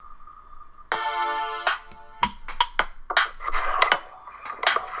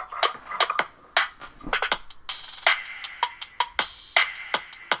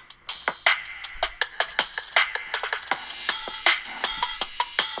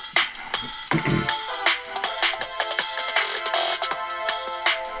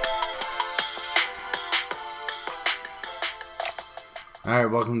All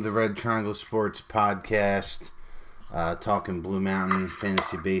right, welcome to the Red Triangle Sports Podcast. Talking Blue Mountain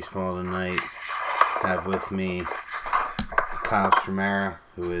Fantasy Baseball tonight. Have with me Kyle Stramera,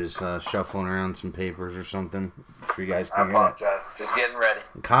 who is shuffling around some papers or something. Sure you guys can I apologize. Just getting ready.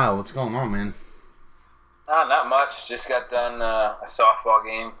 Kyle, what's going on, man? Not much. Just got done a softball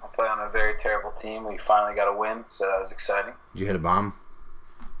game. I play on a very terrible team. We finally got a win, so that was exciting. Did you hit a bomb?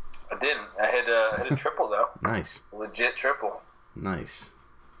 I didn't. I hit a triple, though. Nice. A legit triple. Nice.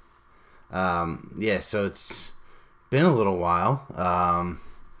 So it's been a little while.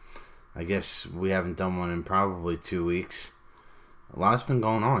 I guess we haven't done one in probably 2 weeks. A lot's been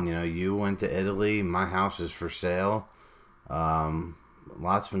going on. You know, you went to Italy. My house is for sale.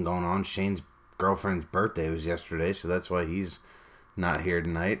 Lots been going on. Shane's girlfriend's birthday was yesterday, so that's why he's not here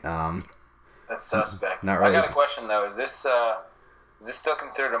tonight. That's suspect. Not really. I got a question, though. Is this still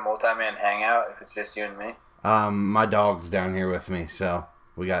considered a multi-man hangout if it's just you and me? My dog's down here with me, so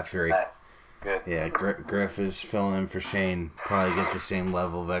we got 3. Nice. Good. Yeah, Griff is filling in for Shane. Probably get the same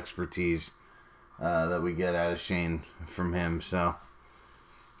level of expertise that we get out of Shane from him. So,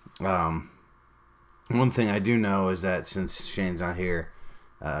 one thing I do know is that since Shane's not here,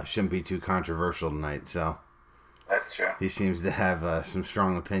 shouldn't be too controversial tonight. So, that's true. He seems to have some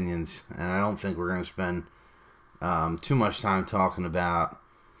strong opinions, and I don't think we're going to spend too much time talking about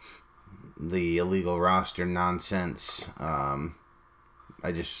the illegal roster nonsense.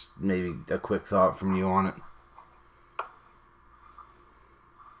 I just, maybe a quick thought from you on it.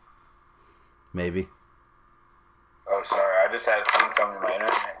 Maybe. Oh, sorry. I just had a thing tell me my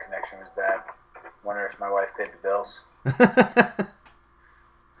internet connection was bad. Wonder if my wife paid the bills.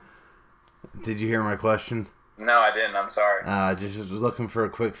 Did you hear my question? No, I didn't. I'm sorry. Just was looking for a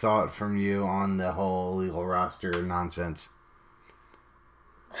quick thought from you on the whole illegal roster nonsense.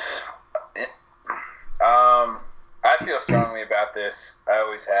 I feel strongly about this. I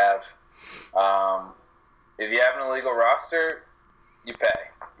always have. If you have an illegal roster, you pay.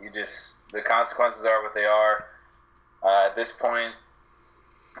 The consequences are what they are. At this point,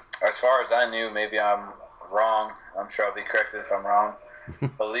 as far as I knew, maybe I'm wrong. I'm sure I'll be corrected if I'm wrong.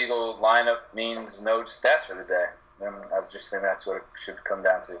 A legal lineup means no stats for the day. And I just think that's what it should come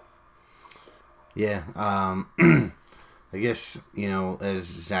down to. Yeah. I guess, as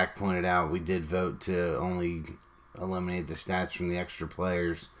Zach pointed out, we did vote to only eliminate the stats from the extra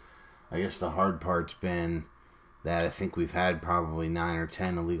players. I guess the hard part's been that I think we've had probably 9 or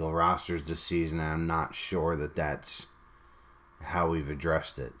 10 illegal rosters this season, and I'm not sure that that's how we've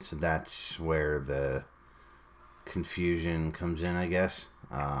addressed it. So that's where the confusion comes in, I guess.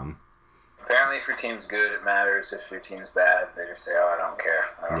 Apparently, if your team's good, it matters. If your team's bad, they just say, "Oh, I don't care."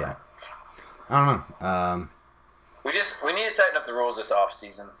 I don't know. I don't know. We need to tighten up the rules this off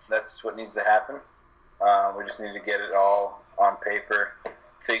season. That's what needs to happen. We just need to get it all on paper,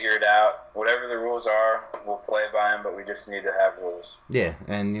 figure it out. Whatever the rules are, we'll play by them, but we just need to have rules. Yeah,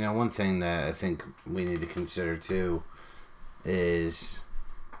 and one thing that I think we need to consider too is,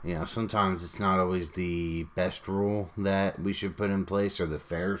 sometimes it's not always the best rule that we should put in place or the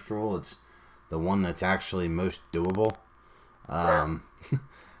fairest rule. It's the one that's actually most doable. I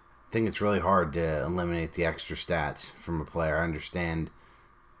think it's really hard to eliminate the extra stats from a player. I understand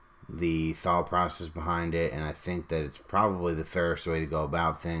the thought process behind it, and I think that it's probably the fairest way to go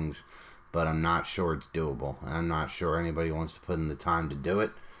about things, but I'm not sure it's doable, and I'm not sure anybody wants to put in the time to do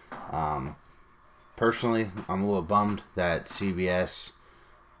it. Personally, I'm a little bummed that CBS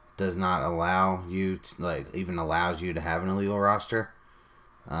does not allow you to, even allows you to have an illegal roster.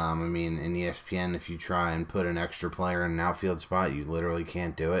 In ESPN, if you try and put an extra player in an outfield spot, you literally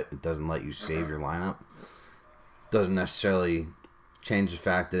can't do it. It doesn't let you save your lineup. Doesn't necessarily change the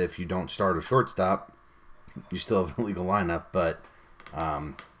fact that if you don't start a shortstop, you still have an illegal lineup. But,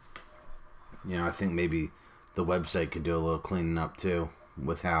 I think maybe the website could do a little cleaning up too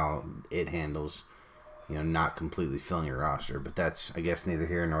with how it handles, not completely filling your roster. But that's, I guess, neither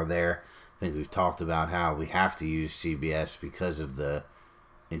here nor there. I think we've talked about how we have to use CBS because of the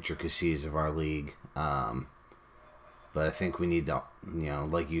intricacies of our league, but I think we need to,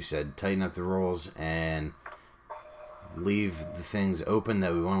 like you said, tighten up the rules and leave the things open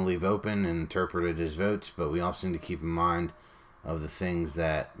that we want to leave open and interpret it as votes, but we also need to keep in mind of the things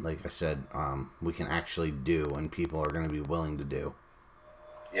that, like I said, we can actually do and people are going to be willing to do.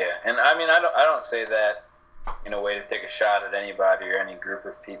 Yeah, and I don't say that in a way to take a shot at anybody or any group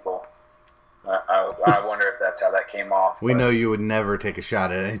of people. I wonder if that's how that came off. We know you would never take a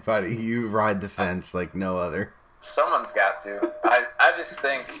shot at anybody. You ride the fence like no other. Someone's got to. I just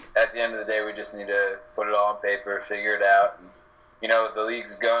think at the end of the day, we just need to put it all on paper, figure it out. And, the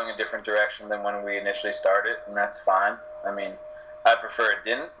league's going a different direction than when we initially started, and that's fine. I prefer it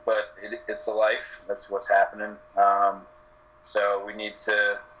didn't, but it's a life. That's what's happening. So we need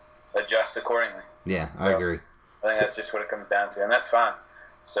to adjust accordingly. Yeah, I agree. I think that's just what it comes down to, and that's fine.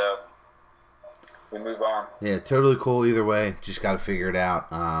 So we move on. Yeah, totally cool either way. Just got to figure it out.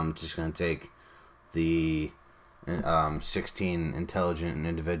 Just going to take the 16 intelligent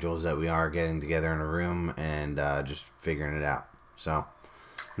individuals that we are getting together in a room and just figuring it out. So,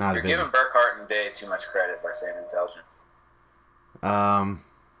 not You're giving Burkhart and Day too much credit by saying intelligent.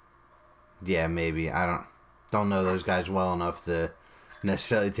 Yeah, maybe. I don't know those guys well enough to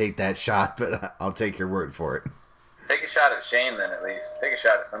necessarily take that shot, but I'll take your word for it. Take a shot at Shane then, at least. Take a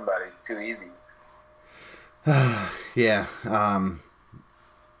shot at somebody. It's too easy. Yeah.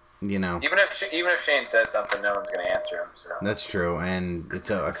 You know. Even if Shane says something, no one's going to answer him. So that's true, and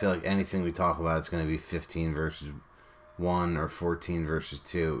I feel like anything we talk about, it's going to be 15 versus 1 or 14 versus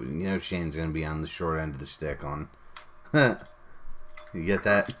 2. You know, Shane's going to be on the short end of the stick on. You get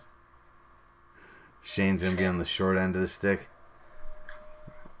that? Shane's going to be on the short end of the stick.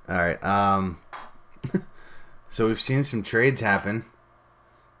 All right. So we've seen some trades happen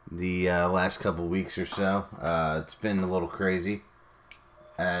the last couple weeks or so. It's been a little crazy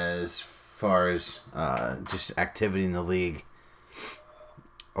as far as just activity in the league.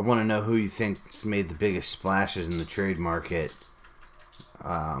 I want to know who you think's made the biggest splashes in the trade market,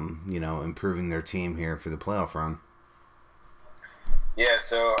 improving their team here for the playoff run. Yeah,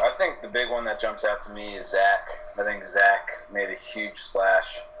 so I think the big one that jumps out to me is Zach. I think Zach made a huge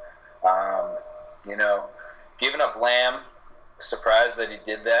splash. Giving up Lamb, surprised that he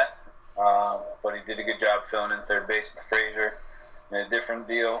did that, but he did a good job filling in third base with Frazier in a different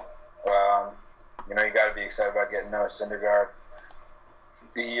deal. You got to be excited about getting Noah Syndergaard.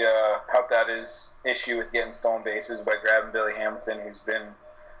 He helped out his issue with getting stolen bases by grabbing Billy Hamilton, who's been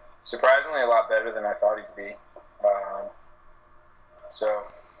surprisingly a lot better than I thought he'd be.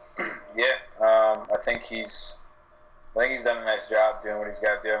 I think he's done a nice job doing what he's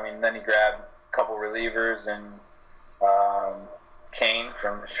got to do. I mean, then he grabbed a couple relievers and Kane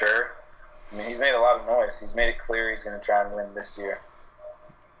from Sure. I mean, he's made a lot of noise. He's made it clear he's going to try and win this year.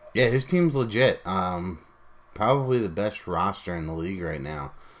 Yeah, his team's legit. Probably the best roster in the league right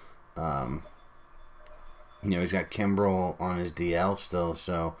now. He's got Kimbrel on his DL still,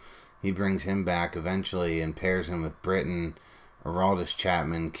 so he brings him back eventually and pairs him with Britton, Aroldis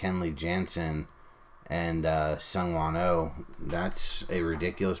Chapman, Kenley Jansen, and Seung-Hwan Oh. That's a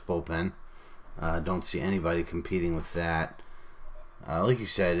ridiculous bullpen. Don't see anybody competing with that. Like you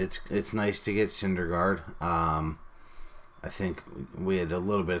said, it's nice to get Syndergaard. I think we had a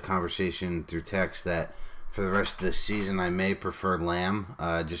little bit of conversation through text that for the rest of this season I may prefer Lamb,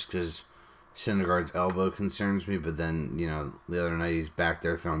 just because Syndergaard's elbow concerns me. But then, the other night he's back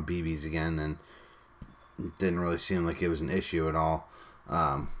there throwing BBs again, and it didn't really seem like it was an issue at all.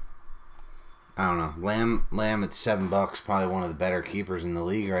 I don't know. Lamb at $7, probably one of the better keepers in the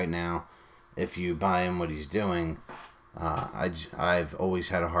league right now. If you buy him what he's doing, I've always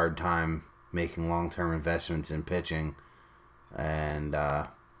had a hard time making long-term investments in pitching, and I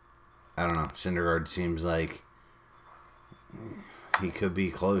don't know. Syndergaard seems like he could be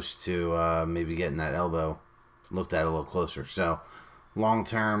close to maybe getting that elbow looked at a little closer. So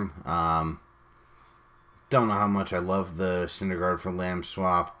long-term, don't know how much I love the Syndergaard for Lamb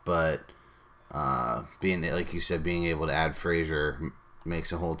swap, but being like you said, being able to add Frazier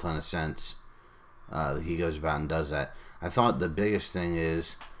makes a whole ton of sense. He goes about and does that. I thought the biggest thing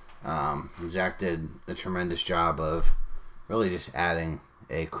is Zach did a tremendous job of really just adding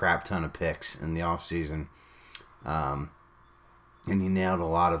a crap ton of picks in the offseason. And he nailed a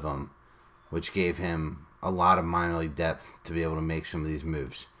lot of them, which gave him a lot of minor league depth to be able to make some of these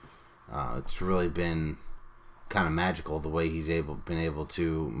moves. It's really been kind of magical the way he's been able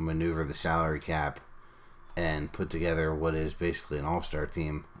to maneuver the salary cap and put together what is basically an all-star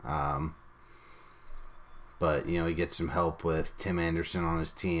team. But, he gets some help with Tim Anderson on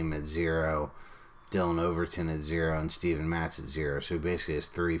his team at 0, Dylan Overton at 0, and Steven Matz at 0. So he basically has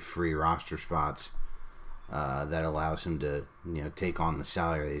 3 free roster spots that allows him to, take on the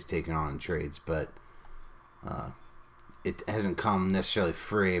salary that he's taking on in trades. But it hasn't come necessarily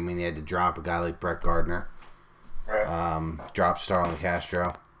free. I mean, he had to drop a guy like Brett Gardner, drop Starlin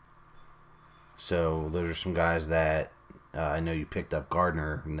Castro. So those are some guys that I know you picked up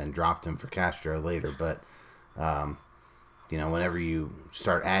Gardner and then dropped him for Castro later, but whenever you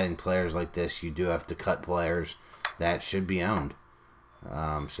start adding players like this, you do have to cut players that should be owned.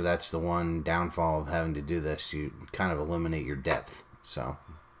 So that's the one downfall of having to do this. You kind of eliminate your depth. So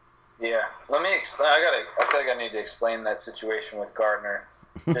yeah, let me explain. I feel like I need to explain that situation with Gardner,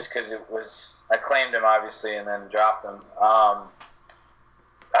 just because I claimed him obviously and then dropped him.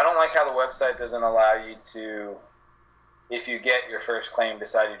 I don't like how the website doesn't allow you to, if you get your first claim,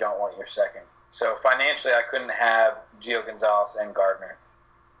 decide you don't want your second. So financially, I couldn't have Gio Gonzalez and Gardner.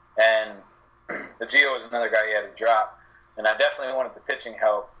 And the Gio was another guy you had to drop. And I definitely wanted the pitching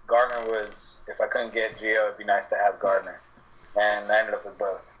help. Gardner was, if I couldn't get Gio, it'd be nice to have Gardner. And I ended up with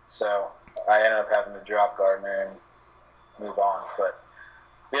both. So I ended up having to drop Gardner and move on. But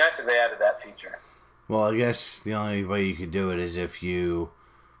it'd be nice if they added that feature. Well, I guess the only way you could do it is if you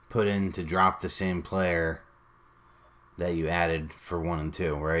put in to drop the same player that you added for 1 and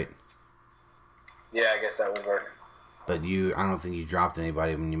 2, right? Yeah, I guess that would work. But I don't think you dropped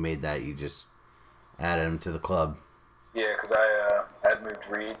anybody when you made that. You just added them to the club. Yeah, because I had moved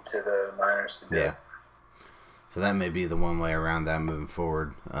Reed to the minors to do it. So that may be the one way around that moving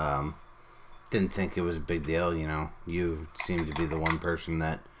forward. Didn't think it was a big deal, you know. You seem to be the one person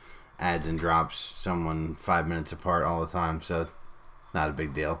that adds and drops someone 5 minutes apart all the time, so not a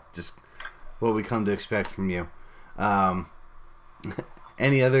big deal. Just what we come to expect from you.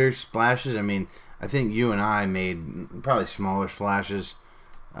 Any other splashes? I mean, I think you and I made probably smaller splashes.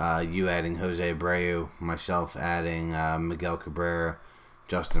 You adding Jose Abreu, myself adding Miguel Cabrera,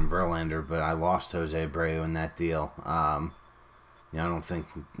 Justin Verlander, but I lost Jose Abreu in that deal. I don't think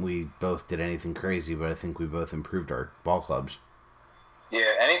we both did anything crazy, but I think we both improved our ball clubs. Yeah,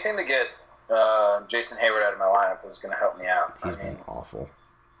 anything to get Jason Hayward out of my lineup was going to help me out. He's been awful.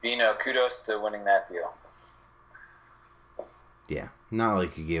 Kudos to winning that deal. Yeah, not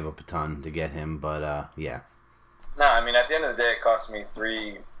like you gave up a ton to get him, but yeah. No, I mean, at the end of the day, it cost me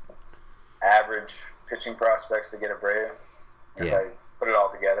 3 average pitching prospects to get Abreu. If I put it all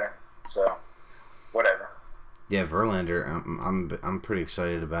together. So, whatever. Yeah, Verlander, I'm pretty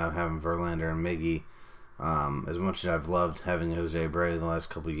excited about having Verlander and Miggy. As much as I've loved having Jose Abreu the last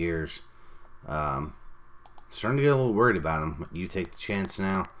couple of years, starting to get a little worried about him. You take the chance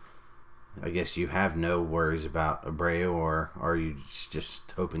now. I guess you have no worries about Abreu, or are you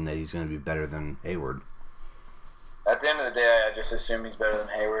just hoping that he's going to be better than Hayward? At the end of the day, I just assume he's better than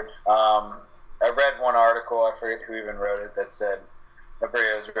Hayward. I read one article, I forget who even wrote it, that said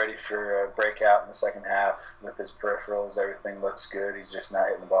Abreu is ready for a breakout in the second half with his peripherals. Everything looks good. He's just not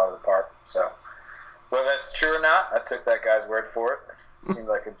hitting the ball of the park. So, whether that's true or not, I took that guy's word for it. Seemed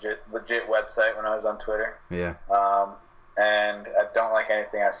like a legit website when I was on Twitter. Yeah. And I don't like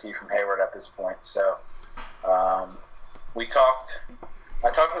anything I see from Hayward at this point. So, I talked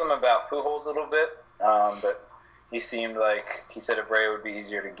with him about Pujols a little bit, but he seemed like he said Abreu would be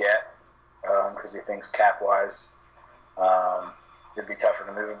easier to get because he thinks cap-wise it'd be tougher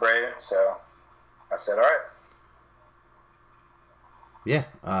to move Abreu. So I said, all right. Yeah.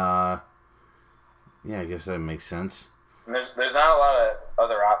 I guess that makes sense. And there's not a lot of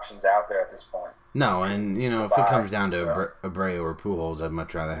other options out there at this point. No, and, if it comes down to Abreu or Pujols, I'd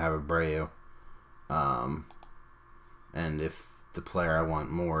much rather have Abreu. And if the player I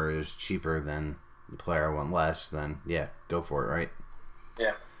want more is cheaper than the player I want less, then, yeah, go for it, right?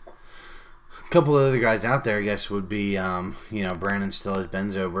 Yeah. A couple of other guys out there, I guess, would be, Brandon still has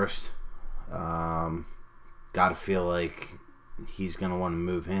Ben Zobrist. Got to feel like he's going to want to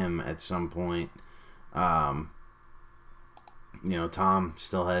move him at some point. Tom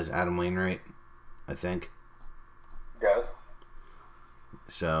still has Adam Wainwright, I think. Yes.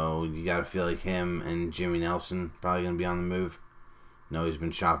 So you got to feel like him and Jimmy Nelson probably going to be on the move. No, he's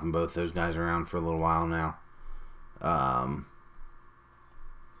been shopping both those guys around for a little while now.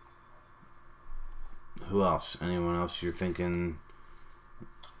 Who else? Anyone else you're thinking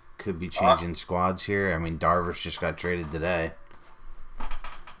could be changing squads here? I mean, Darvish just got traded today.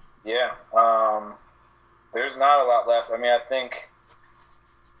 Yeah. There's not a lot left. I mean, I think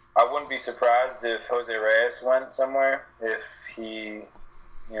I wouldn't be surprised if Jose Reyes went somewhere if he,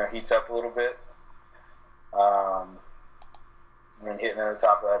 heats up a little bit. Hitting at the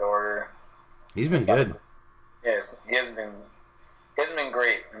top of that order. He's been good. Yes, he hasn't been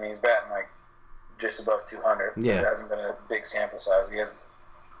great. I mean, he's batting like just above 200. Yeah, it hasn't been a big sample size. He has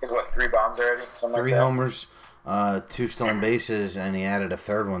 3 bombs already. Something 3 like that. homers, 2 stolen bases, and he added a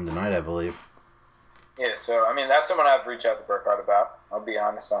 3rd one tonight, I believe. Yeah, so I mean that's someone I've reached out to Burkhardt about. I'll be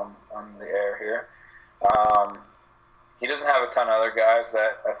honest on the air here. He doesn't have a ton of other guys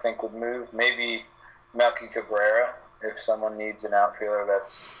that I think would move. Maybe Melky Cabrera if someone needs an outfielder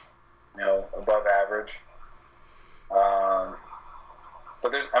that's above average.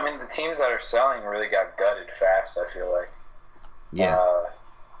 But the teams that are selling really got gutted fast. I feel like. Yeah.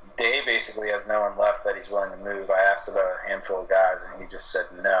 Day basically has no one left that he's willing to move. I asked about a handful of guys, and he just said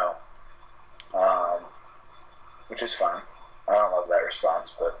no. Which is fine. I don't love that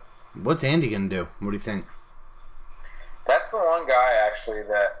response, but what's Andy gonna do? What do you think? That's the one guy, actually,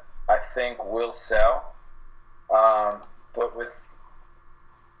 that I think will sell. But with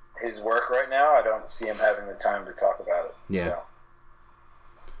his work right now, I don't see him having the time to talk about it. Yeah.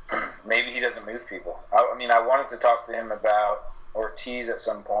 So maybe he doesn't move people. I mean, I wanted to talk to him about Ortiz at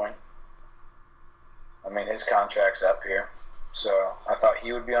some point. I mean, his contract's up here. So I thought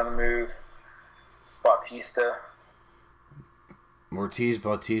he would be on the move. Bautista. Ortiz,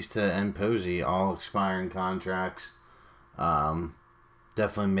 Bautista, and Posey all expiring contracts.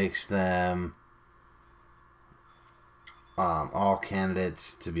 Definitely makes them all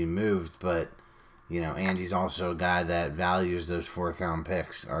candidates to be moved, but Andy's also a guy that values those 4th-round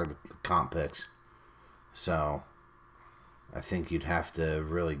picks or the comp picks. So I think you'd have to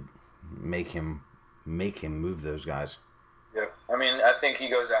really make him move those guys. Yep. I mean, I think he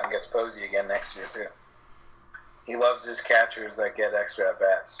goes out and gets Posey again next year too. He loves his catchers that get extra at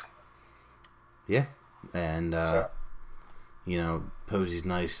bats. Yeah, and Posey's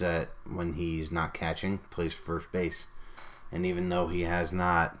nice that when he's not catching, plays first base. And even though he has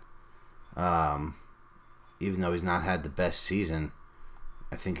not, even though he's not had the best season,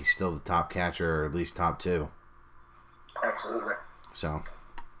 I think he's still the top catcher, or at least top 2. Absolutely. So,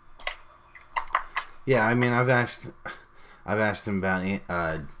 yeah, I mean, I've asked him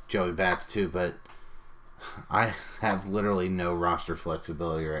about Joey Bats too, but I have literally no roster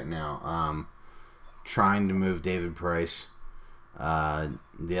flexibility right now. Trying to move David Price.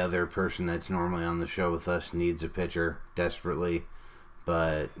 The other person that's normally on the show with us needs a pitcher desperately,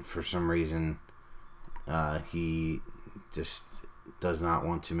 but for some reason he just does not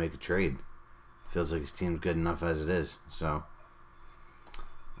want to make a trade. Feels like his team's good enough as it is. So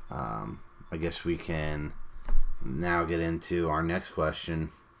I guess we can now get into our next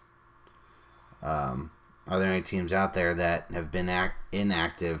question. Are there any teams out there that have been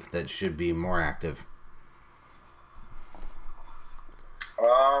inactive that should be more active?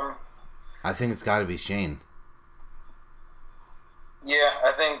 I think it's got to be Shane. Yeah,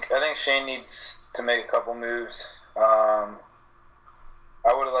 I think Shane needs to make a couple moves. I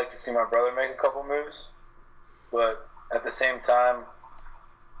would have liked to see my brother make a couple moves, but at the same time,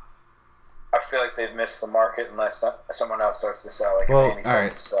 I feel like they've missed the market unless someone else starts to sell. Like, well, if Andy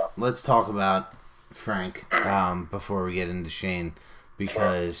starts to sell. Let's talk about Frank before we get into Shane,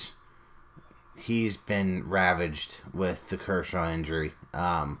 because he's been ravaged with the Kershaw injury.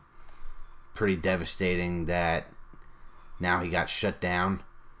 Pretty devastating that now he got shut down.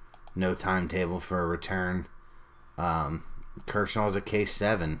 No timetable for a return. Kershaw's a case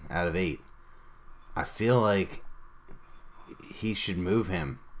 7 out of 8. I feel like he should move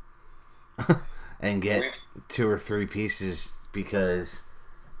him and get 2 or 3 pieces, because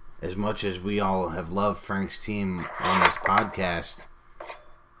as much as we all have loved Frank's team on this podcast,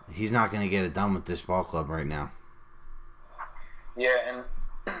 he's not going to get it done with this ball club right now. Yeah, and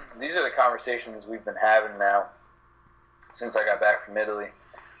these are the conversations we've been having now since I got back from Italy.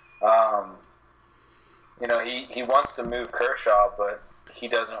 He wants to move Kershaw, but he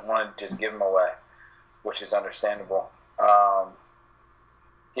doesn't want to just give him away, which is understandable.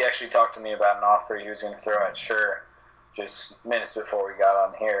 He actually talked to me about an offer he was going to throw at Scher just minutes before we got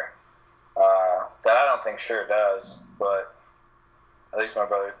on here. That I don't think Scher does, but at least my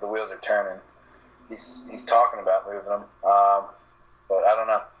brother, the wheels are turning. He's talking about moving him, but I don't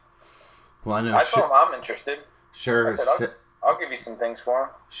know. Well, I know. I told him I'm interested. Sure. I said, I'll give you some things for him.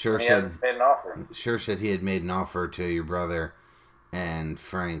 Sure he hasn't made an offer. Sure said he had made an offer to your brother, and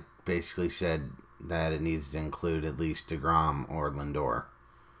Frank basically said that it needs to include at least DeGrom or Lindor.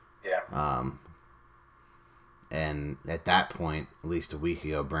 Yeah. And at that point, at least a week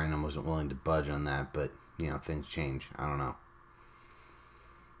ago, Brandon wasn't willing to budge on that, but things change. I don't know.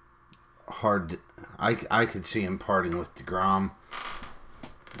 I could see him parting with DeGrom.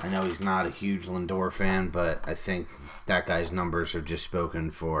 I know he's not a huge Lindor fan, but I think that guy's numbers have just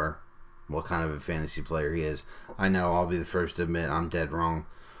spoken for what kind of a fantasy player he is. I know I'll be the first to admit I'm dead wrong,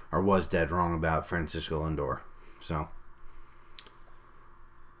 or was dead wrong about Francisco Lindor. So,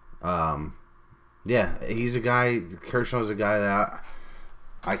 yeah, he's a guy, Kershaw's a guy that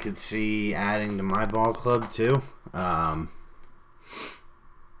I could see adding to my ball club too. I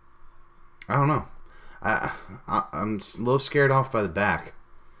don't know. I'm a little scared off by the back.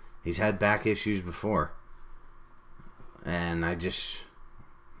 He's had back issues before. And I just,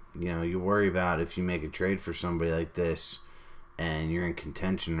 you worry about if you make a trade for somebody like this and you're in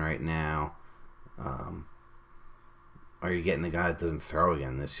contention right now, are you getting a guy that doesn't throw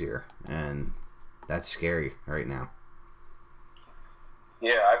again this year? And that's scary right now.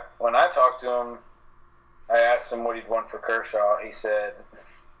 Yeah, when I talked to him, I asked him what he'd want for Kershaw. He said,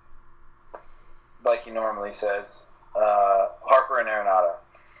 like he normally says, Harper and Arenado.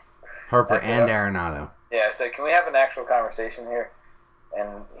 Harper and Arenado. Yeah, I said, can we have an actual conversation here?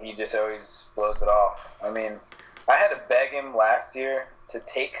 And he just always blows it off. I mean, I had to beg him last year to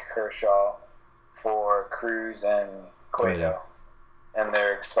take Kershaw for Cruz and Cueto and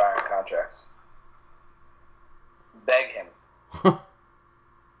their expiring contracts. Beg him.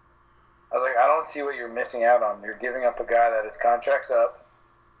 I was like, I don't see what you're missing out on. You're giving up a guy that his contract's up,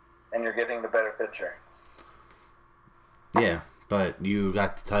 and you're getting the better pitcher. Yeah, but you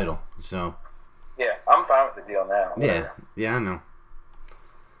got the title, so. Yeah, I'm fine with the deal now. Yeah, I know.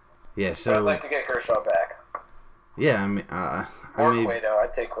 Yeah, so. I'd like to get Kershaw back. Yeah, I mean, or Cueto.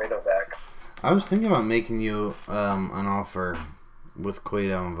 I'd take Cueto back. I was thinking about making you an offer with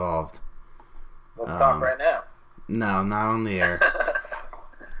Cueto involved. Let's talk right now. No, not on the air.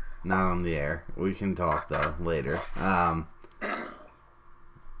 Not on the air. We can talk though later. I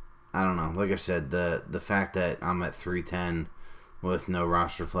don't know. Like I said, the fact that I'm at 310 with no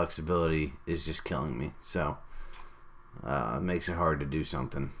roster flexibility is just killing me. So it makes it hard to do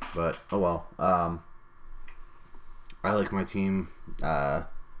something. But oh well. I like my team, and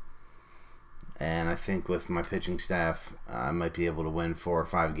I think with my pitching staff, I might be able to win 4 or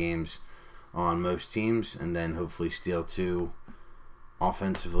 5 games on most teams, and then hopefully steal 2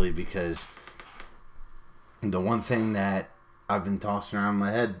 offensively, because the one thing that I've been tossing around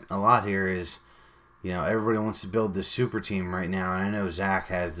my head a lot here is, you know, everybody wants to build this super team right now, and I know Zach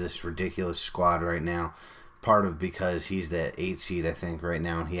has this ridiculous squad right now, part of because he's the 8 seed, I think, right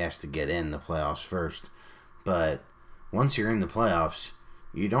now, and he has to get in the playoffs first. But once you're in the playoffs,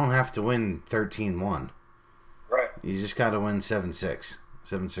 you don't have to win 13-1. Right. You just got to win 7-6,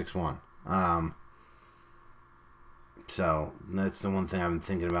 7-6-1. So that's the one thing I've been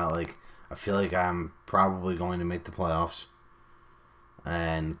thinking about. Like, I feel like I'm probably going to make the playoffs,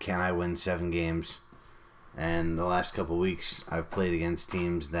 and can I win 7 games? And the last couple weeks, I've played against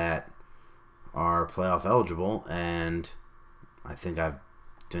teams that are playoff eligible, and I think I've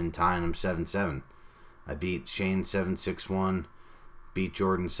been tying them 7-7. I beat Shane 7-6-1, beat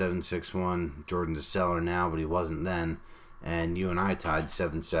Jordan 7-6-1. Jordan's a seller now, but he wasn't then. And you and I tied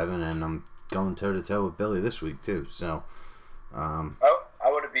 7-7, and I'm going toe-to-toe with Billy this week, too. So, I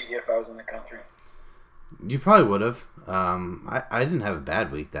would have beat you if I was in the country. You probably would have. I didn't have a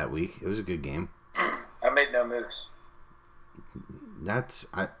bad week that week. It was a good game. I made no moves.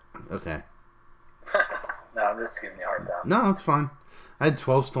 Okay. No, I'm just giving you a hard time. No, that's fine. I had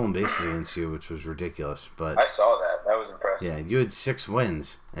 12 stolen bases against you, which was ridiculous. But I saw that. That was impressive. Yeah, you had 6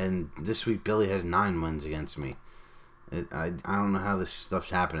 wins, and this week Billy has 9 wins against me. I don't know how this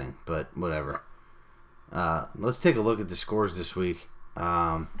stuff's happening, but whatever. Let's take a look at the scores this week.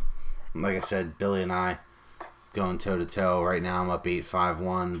 Like I said, Billy and I going toe-to-toe. Right now I'm up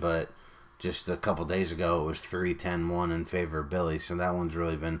 8-5-1, but just a couple days ago it was 3-10-1 in favor of Billy, so that one's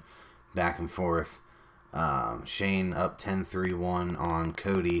really been back and forth. Shane up 10-3-1 on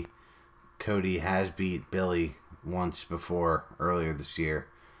Cody. Cody has beat Billy once before earlier this year.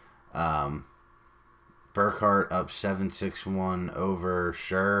 Burkhart up 7-6-1 over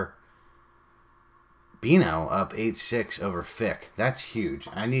Schur. Bino up 8-6 over Fick. That's huge.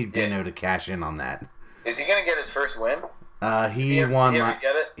 I need Bino to cash in on that. Is he going to get his first win? He won. Get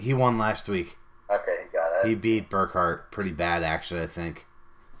it? He won last week. Okay, he got it. He beat Burkhart pretty bad, actually, I think.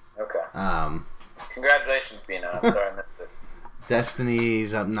 Okay. Congratulations, Bino. I'm sorry I missed it.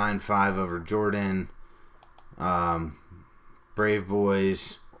 Destiny's up 9-5 over Jordan. Brave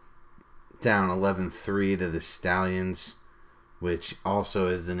Boys down 11-3 to the Stallions, which also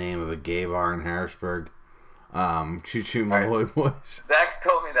is the name of a gay bar in Harrisburg. Choo Choo Malloy Boys. Zach's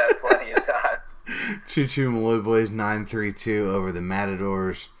told me that plenty of times. Choo Choo Malloy Boys 9-3-2 over the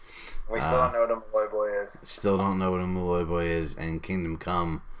Matadors. We still don't know what a Malloy Boy is. Still don't know what a Malloy Boy is. And Kingdom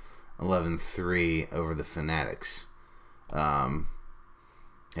Come 11-3 over the Fanatics.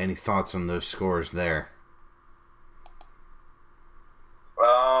 Any thoughts on those scores there?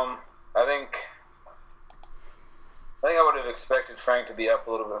 I think I would have expected Frank to be up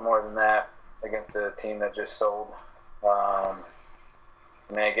a little bit more than that against a team that just sold. I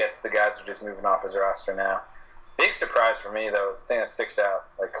guess the guys are just moving off his roster now. Big surprise for me, though, the thing that sticks out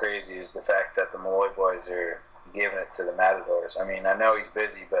like crazy is the fact that the Malloy Boys are giving it to the Matadors. I mean, I know he's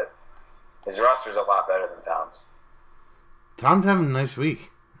busy, but his roster's a lot better than Tom's. Tom's having a nice week.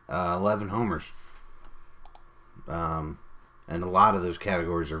 11 homers. And a lot of those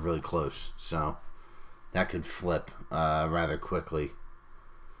categories are really close, so that could flip rather quickly.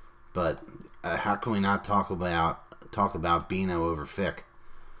 But how can we not talk about Bino over Fick?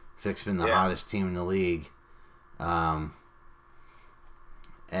 Fick's been the hottest team in the league, and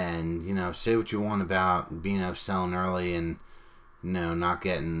And, say what you want about Bino selling early and, not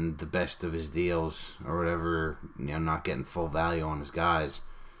getting the best of his deals or whatever, not getting full value on his guys.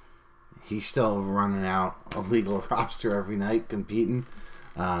 He's still running out a legal roster every night competing.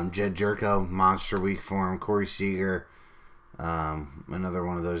 Jed Jerko, monster week for him. Corey Seager, another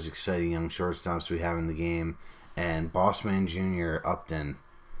one of those exciting young shortstops we have in the game. And Bossman Jr. Upton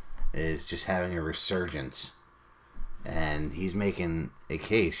is just having a resurgence. And he's making a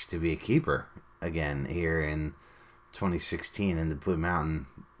case to be a keeper again here in 2016 in the Blue Mountain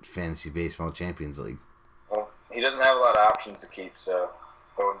Fantasy Baseball Champions League. Well, he doesn't have a lot of options to keep, so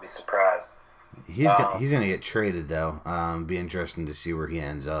I wouldn't be surprised. He's going to get traded, though. Be interesting to see where he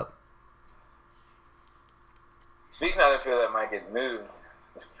ends up. Speaking of other people that might get moved,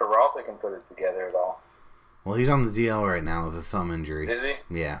 if Peralta can put it together at all. Well, he's on the DL right now with a thumb injury. Is he?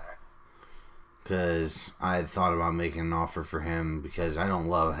 Yeah. Because I had thought about making an offer for him because I don't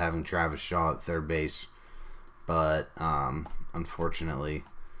love having Travis Shaw at third base. But, unfortunately,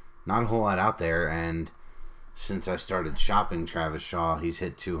 not a whole lot out there. And since I started shopping Travis Shaw, he's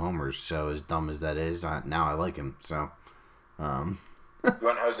hit 2 homers. So, as dumb as that is, now I like him. So, You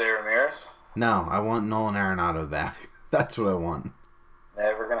want Jose Ramirez? No, I want Nolan Arenado back. That's what I want.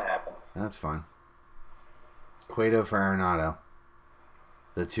 Never going to happen. That's fine. Cueto for Arenado.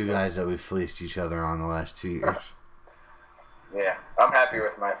 The 2 guys that we fleeced each other on the last 2 years. Yeah, I'm happy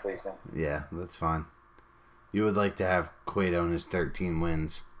with my fleecing. Yeah, that's fine. You would like to have Cueto in his 13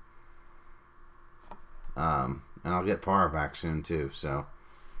 wins. And I'll get Parra back soon, too, so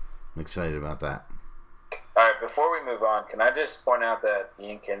I'm excited about that. All right, before we move on, can I just point out that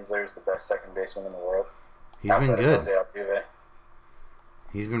Ian Kinsler is the best second baseman in the world? He's been good. Jose Altuve.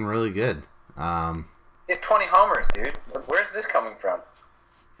 He's been really good. He has 20 homers, dude. Where's this coming from?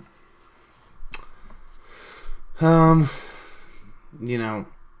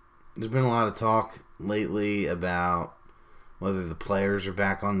 There's been a lot of talk lately about whether the players are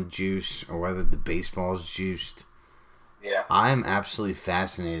back on the juice or whether the baseball is juiced. Yeah. I'm absolutely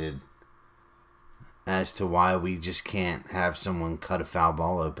fascinated as to why we just can't have someone cut a foul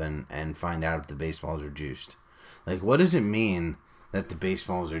ball open and find out if the baseballs are juiced. Like, what does it mean that the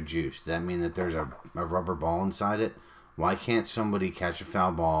baseballs are juiced? Does that mean that there's a rubber ball inside it? Why can't somebody catch a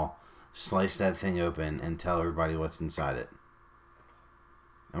foul ball, slice that thing open, and tell everybody what's inside it?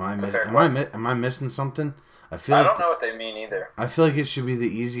 Am I missing something? I don't know what they mean either. I feel like it should be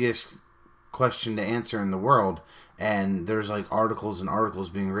the easiest question to answer in the world, and there's like articles and articles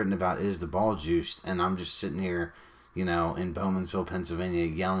being written about is the ball juiced, and I'm just sitting here, in Bowmansville, Pennsylvania,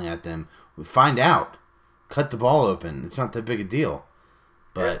 yelling at them. Find out. Cut the ball open. It's not that big a deal.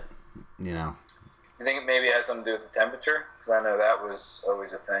 But, You think it maybe has something to do with the temperature? Because I know that was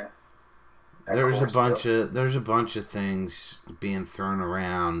always a thing. There's a bunch of things being thrown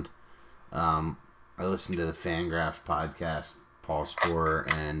around. I listened to the Fangraphs podcast, Paul Sporer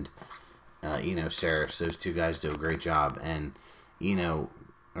and Eno Saris. Those 2 guys do a great job. And Eno,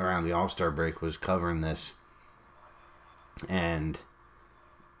 around the All-Star break, was covering this. And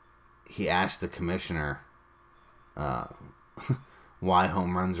he asked the commissioner why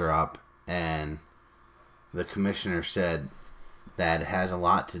home runs are up. And the commissioner said that it has a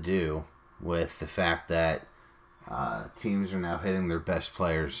lot to do with the fact that teams are now hitting their best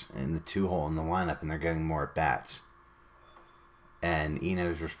players in the 2-hole in the lineup and they're getting more at-bats. And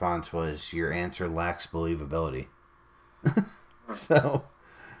Eno's response was, your answer lacks believability. So,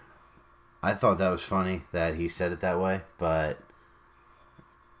 I thought that was funny that he said it that way, but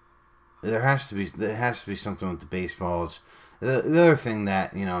there has to be something with the baseballs. The other thing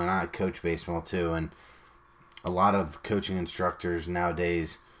that, and I coach baseball too, and a lot of coaching instructors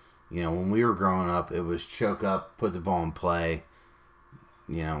nowadays, when we were growing up, it was choke up, put the ball in play,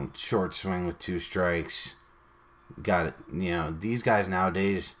 short swing with 2 strikes. Got it. These guys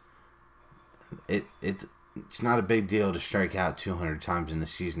nowadays, it's not a big deal to strike out 200 times in the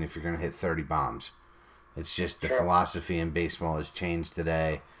season if you're going to hit 30 bombs. It's just the philosophy in baseball has changed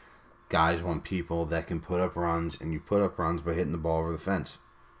today. Guys want people that can put up runs, and you put up runs by hitting the ball over the fence.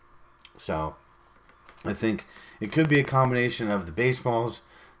 So, I think it could be a combination of the baseballs,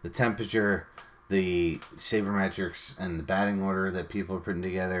 the temperature, the sabermetrics, and the batting order that people are putting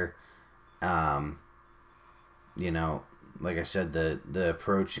together. Like I said, the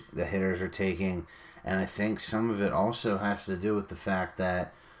approach the hitters are taking. And I think some of it also has to do with the fact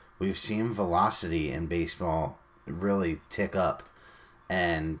that we've seen velocity in baseball really tick up.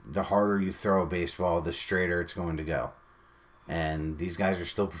 And the harder you throw a baseball, the straighter it's going to go. And these guys are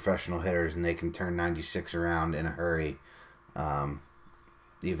still professional hitters, and they can turn 96 around in a hurry.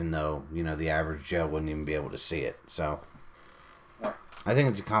 Even though, the average Joe wouldn't even be able to see it. So, I think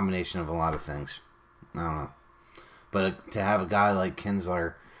it's a combination of a lot of things. I don't know. But to have a guy like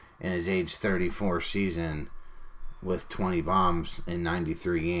Kinsler in his age 34 season with 20 bombs in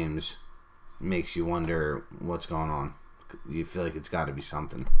 93 games makes you wonder what's going on. You feel like it's got to be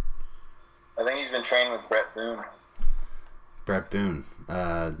something. I think he's been training with Brett Boone. Brett Boone,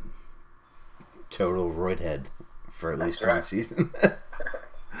 total roid head for at least one season.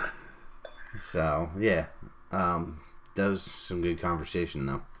 So, yeah. That was some good conversation,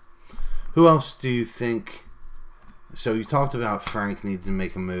 though. Who else do you think... So, you talked about Frank needs to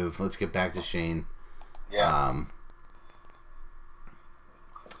make a move. Let's get back to Shane. Yeah.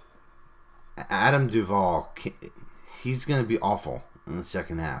 Adam Duvall, he's going to be awful in the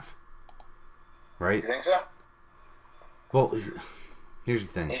second half. Right? You think so? Well, here's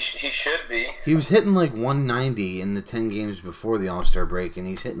the thing. He should be. He was hitting like 190 in the 10 games before the All-Star break, and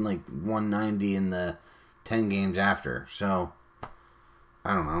he's hitting like 190 in the 10 games after. So,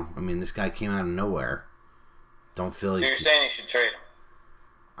 I don't know. I mean, this guy came out of nowhere. Don't feel like... So you're saying you should trade him?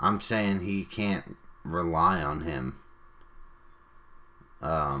 I'm saying he can't rely on him.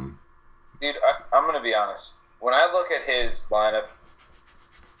 Dude, I'm going to be honest. When I look at his lineup,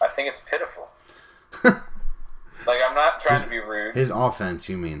 I think it's pitiful. Like, I'm not trying to be rude. His offense,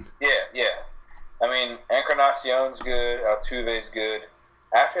 you mean? Yeah. I mean, Encarnacion's good. Altuve's good.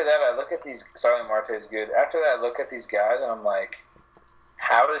 After that, I look at these... Starling Marte's good. After that, I look at these guys, and I'm like,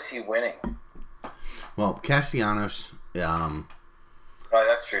 how does he winning? Well, Castellanos... oh,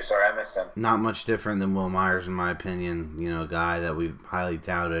 that's true. Sorry, I missed him. Not much different than Will Myers, in my opinion. You know, a guy that we've highly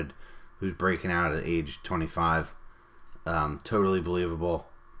touted, who's breaking out at age 25. Totally believable.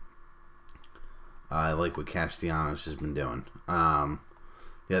 I like what Castellanos has been doing. The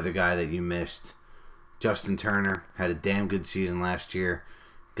other guy that you missed, Justin Turner, had a damn good season last year.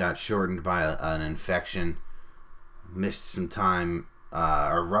 Got shortened by an infection. Missed some time,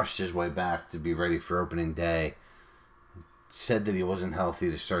 or rushed his way back to be ready for opening day. Said that he wasn't healthy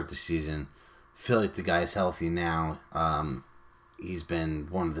to start the season. Feel like the guy's healthy now. He's been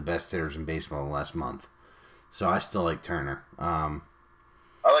one of the best hitters in baseball the last month. So I still like Turner. I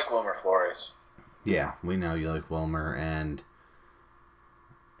like Wilmer Flores. Yeah, we know you like Wilmer, and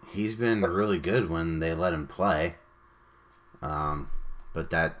he's been really good when they let him play. But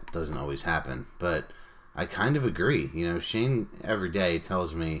that doesn't always happen. But I kind of agree. You know, Shane every day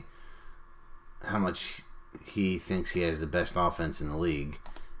tells me how much he thinks he has the best offense in the league.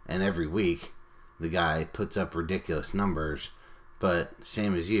 And every week, the guy puts up ridiculous numbers. But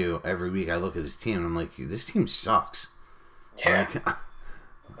same as you, every week I look at his team and I'm like, this team sucks. Yeah. Like,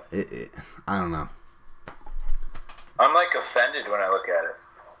 I don't know. I'm like offended when I look at it.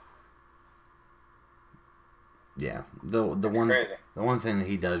 Yeah, the one thing that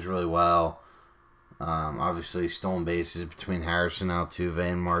he does really well, obviously stolen bases between Harrison, Altuve,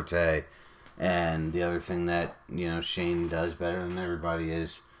 and Marte, and the other thing that Shane does better than everybody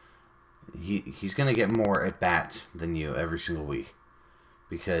is he's gonna get more at bats than you every single week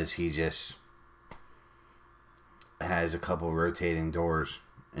because he just has a couple rotating doors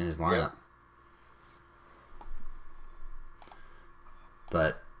in his lineup. Yep.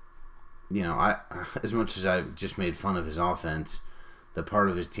 But I as much as I just made fun of his offense, the part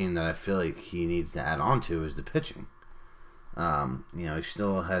of his team that I feel like he needs to add on to is the pitching. He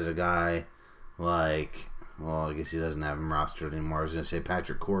still has a guy like, well, I guess he doesn't have him rostered anymore. I was going to say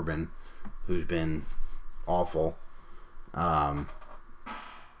Patrick Corbin, who's been awful.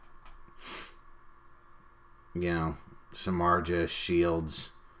 Samardzija, Shields.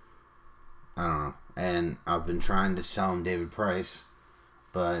 I don't know. And I've been trying to sell him David Price,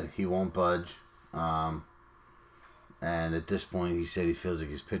 but he won't budge. And at this point, he said he feels like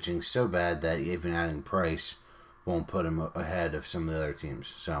he's pitching so bad that even adding Price won't put him ahead of some of the other teams.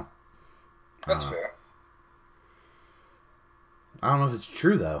 So that's fair. I don't know if it's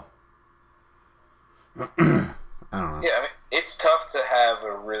true, though. I don't know. Yeah, I mean, it's tough to have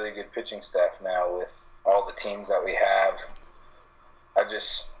a really good pitching staff now with all the teams that we have.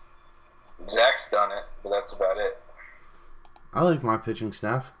 Zach's done it, but that's about it. I like my pitching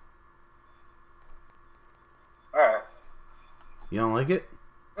staff. Alright. You don't like it?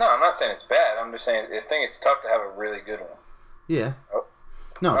 No, I'm not saying it's bad. I'm just saying I think it's tough to have a really good one. Yeah. Oh.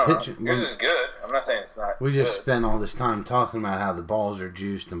 No, pitching. Yours is good. I'm not saying it's not We just spent all this time talking about how the balls are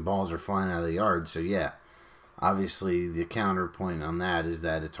juiced and balls are flying out of the yard. So, yeah. Obviously, the counterpoint on that is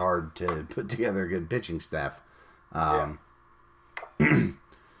that it's hard to put together a good pitching staff.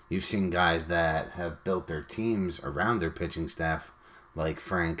 You've seen guys that have built their teams around their pitching staff, like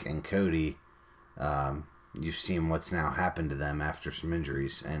Frank and Cody. You've seen what's now happened to them after some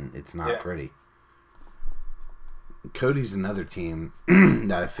injuries, and it's not pretty. Cody's another team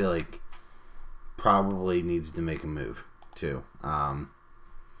that I feel like probably needs to make a move too.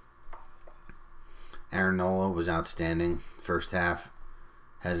 Aaron Nola was outstanding first half.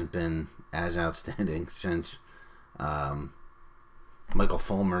 Hasn't been as outstanding since. Michael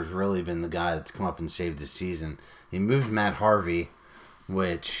Fulmer's really been the guy that's come up and saved the season. He moved Matt Harvey,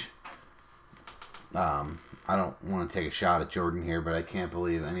 which I don't want to take a shot at Jordan here, but I can't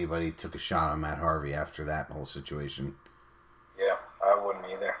believe anybody took a shot on Matt Harvey after that whole situation. Yeah, I wouldn't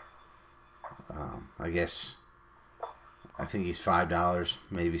either. I think he's $5,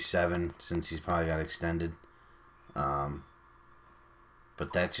 maybe $7, since he's probably got extended. But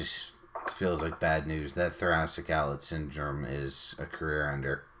that just feels like bad news. That thoracic outlet syndrome is a career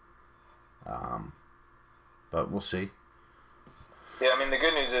ender. But we'll see. Yeah, I mean, the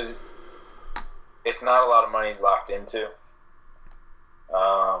good news is it's not a lot of money he's locked into.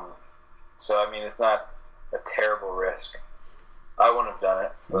 So, I mean, it's not a terrible risk. I wouldn't have done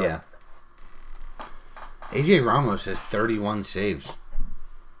it. But yeah. AJ Ramos has 31 saves.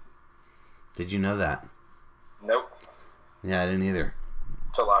 Did you know that? Nope. Yeah, I didn't either.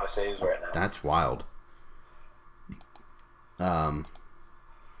 It's a lot of saves right now. That's wild. But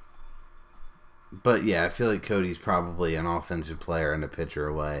yeah, I feel like Cody's probably an offensive player and a pitcher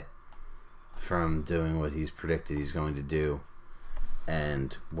away from doing what he's predicted he's going to do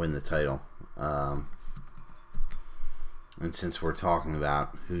and win the title. And since we're talking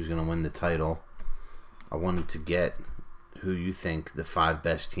about who's going to win the title, I wanted to get who you think the 5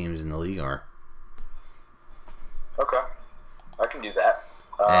 best teams in the league are. Okay. I can do that.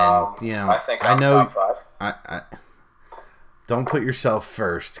 And, you know, I think I'm top 5. I don't put yourself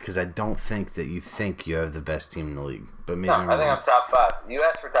first, because I don't think that you think you have the best team in the league. But maybe I think I'm top 5. You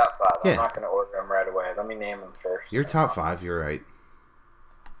asked for top 5. Yeah. I'm not going to order them right away. Let me name them first. You're top 5. You're right.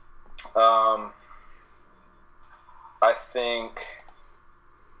 I think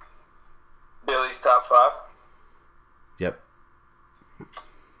Billy's top 5. Yep.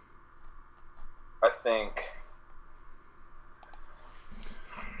 I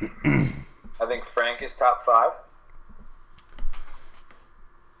think Frank is top 5.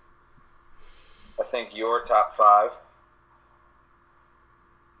 I think you're top 5.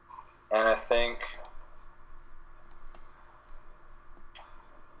 And I think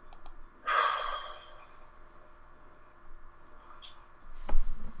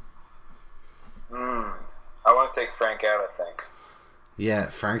I want to take Frank out, I think. Yeah,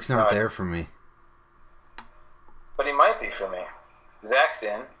 Frank's not there for me. But he might be for me. Zach's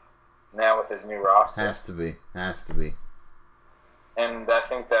in now with his new roster. Has to be. And I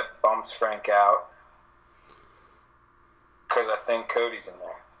think that bumps Frank out because I think Cody's in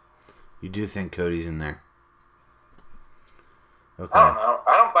there. You do think Cody's in there? Okay. I don't know.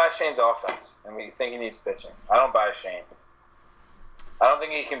 I don't buy Shane's offense. I mean, you think he needs pitching. I don't buy Shane. I don't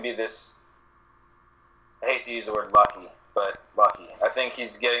think he can be this, I hate to use the word lucky, but lucky. I think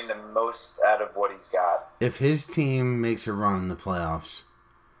he's getting the most out of what he's got. If his team makes a run in the playoffs,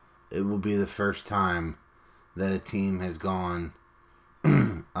 it will be the first time that a team has gone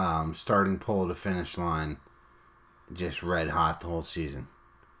starting pole to finish line just red hot the whole season.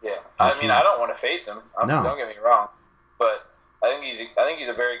 Yeah. I mean, I don't want to face him. No. Don't get me wrong. But I think he's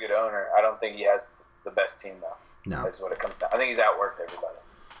a very good owner. I don't think he has the best team, though. No. That's what it comes down. I think he's outworked everybody.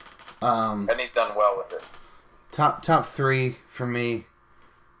 And he's done well with it. Top 3 for me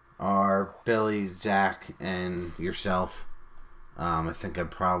are Billy, Zach, and yourself. I think I'd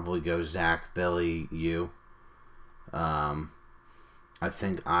probably go Zach, Billy, you. I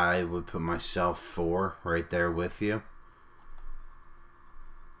think I would put myself 4 right there with you.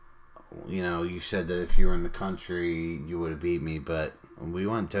 You know, you said that if you were in the country, you would have beat me, but we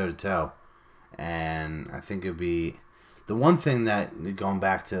went toe-to-toe. And I think it'd be... The one thing that, going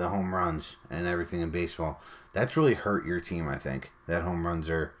back to the home runs and everything in baseball, that's really hurt your team, I think. That home runs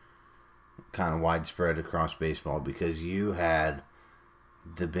are kind of widespread across baseball because you had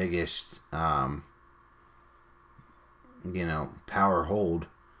the biggest, power hold.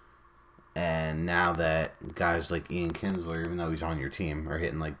 And now that guys like Ian Kinsler, even though he's on your team, are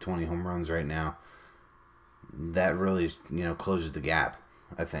hitting like 20 home runs right now, that really, closes the gap,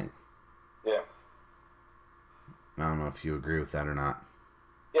 I think. Yeah. I don't know if you agree with that or not.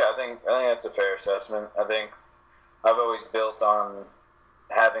 Yeah, I think that's a fair assessment. I think I've always built on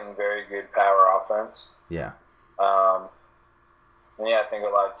having very good power offense. Yeah. And I think a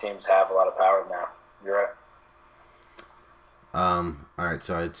lot of teams have a lot of power now. You're right. All right,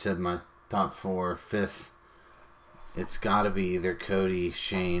 so I said my top 4. 5th, it's got to be either Cody,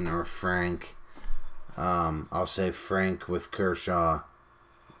 Shane, or Frank. I'll say Frank with Kershaw.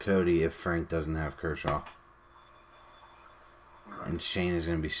 Cody if Frank doesn't have Kershaw. And Shane is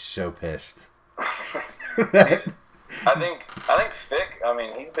going to be so pissed. I think Fick, I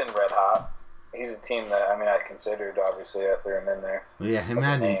mean, he's been red hot. He's a team that, I mean, I considered, obviously, I threw him in there. Well, yeah,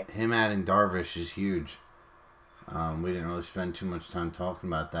 him adding Darvish is huge. We didn't really spend too much time talking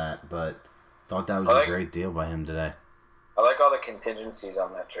about that, but thought that was a great deal by him today. I like all the contingencies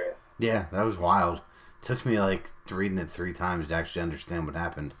on that trade. Yeah, that was wild. It took me like reading it 3 times to actually understand what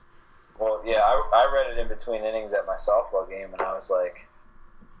happened. Well, yeah, I read it in between innings at my softball game, and I was like,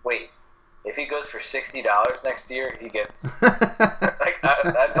 wait, if he goes for $60 next year, he gets...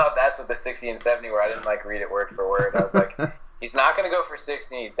 I thought that's what the 60 and 70 were. I didn't read it word for word. I was like, he's not going to go for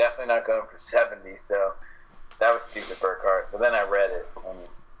 60, he's definitely not going for 70, so that was stupid, Burkhart. But then I read it, and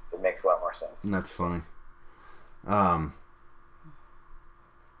it makes a lot more sense. And that's funny. I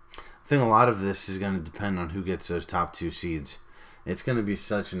think a lot of this is going to depend on who gets those top 2 seeds. It's going to be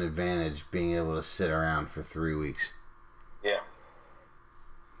such an advantage being able to sit around for 3 weeks. Yeah.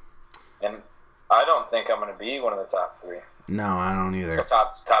 And I don't think I'm going to be one of the top 3. No, I don't either. The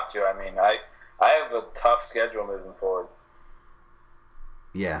top 2, I mean. I have a tough schedule moving forward.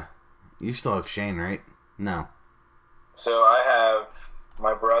 Yeah. You still have Shane, right? No. So I have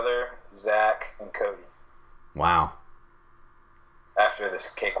my brother, Zach, and Cody. Wow. After this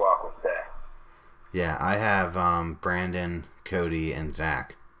cakewalk with Day. Yeah, I have Brandon, Cody, and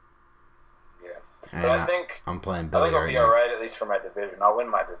Zach. Yeah. And but I think I'm playing Billy. I think I'll be alright, at least for my division. I'll win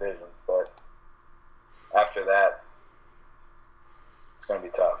my division, but after that, it's going to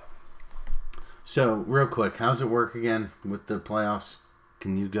be tough. So, real quick, how's it work again with the playoffs?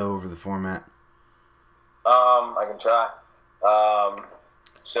 Can you go over the format? I can try. Oh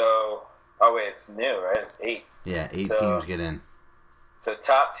wait, it's new, right? It's 8. Yeah, 8 teams get in. So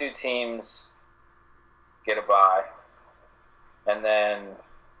top 2 teams get a bye, and then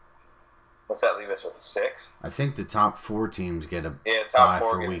what's that leave us with? 6? I think the top 4 teams get a top bye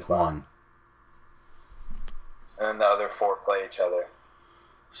 4 for week 1. And then the other 4 play each other.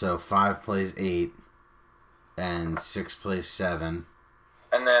 So 5 plays 8, and 6 plays 7.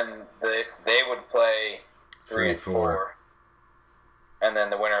 And then they would play 3 and 4. And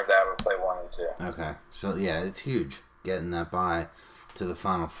then the winner of that would play 1 and 2. Okay. So, yeah, it's huge getting that bye to the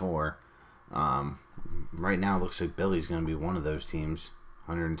Final 4. Right now, it looks like Billy's going to be one of those teams.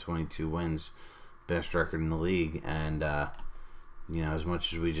 122 wins, best record in the league. And, as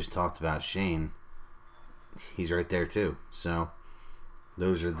much as we just talked about Shane, he's right there too. So,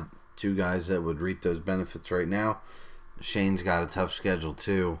 those are the 2 guys that would reap those benefits right now. Shane's got a tough schedule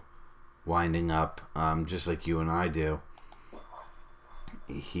too, winding up, just like you and I do.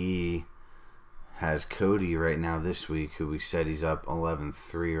 He has Cody right now this week, who we said he's up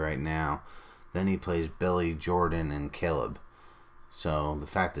 11-3 right now. Then he plays Billy, Jordan, and Caleb. So the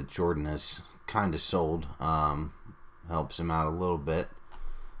fact that Jordan is kind of sold helps him out a little bit.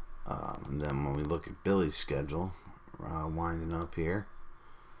 And then when we look at Billy's schedule, winding up here,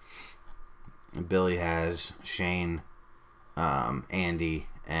 Billy has Shane, Andy,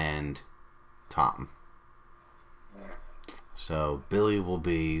 and Tom. So Billy will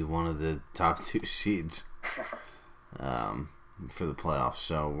be one of the top 2 seeds for the playoffs.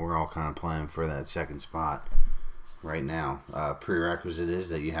 So we're all kind of playing for that second spot right now. Prerequisite is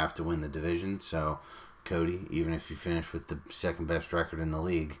that you have to win the division. So Cody, even if you finish with the second best record in the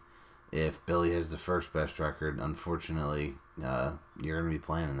league, if Billy has the first best record, unfortunately, you're going to be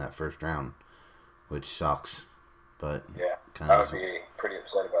playing in that first round, which sucks. But yeah, I would be pretty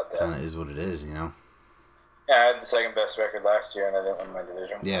upset about that. Kind of is what it is, you know? Yeah, I had the second best record last year, and I didn't win my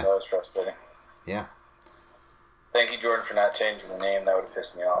division. Yeah. So that was frustrating. Yeah. Thank you, Jordan, for not changing the name. That would have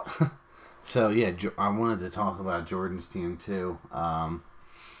pissed me off. So, yeah, I wanted to talk about Jordan's team, too.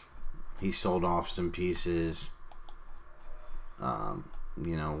 He sold off some pieces,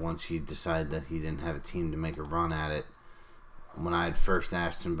 once he decided that he didn't have a team to make a run at it. When I had first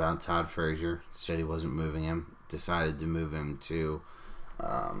asked him about Todd Frazier, said he wasn't moving him, decided to move him to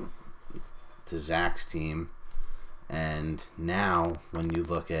Zach's team. And now, when you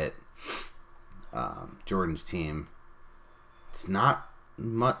look at Jordan's team, it's not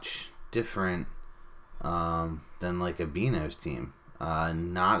much different than like a Bino's team.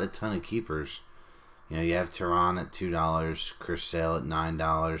 Not a ton of keepers. You have Tehran at $2, Chris Sale at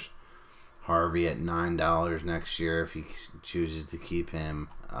 $9, Harvey at $9 next year if he chooses to keep him.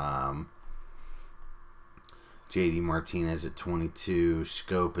 JD Martinez at $22,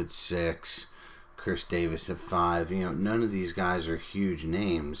 Scope at $6, Chris Davis at $5. None of these guys are huge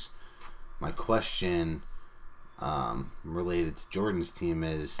names. My question related to Jordan's team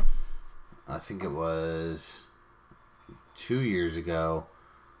is, I think it was 2 years ago,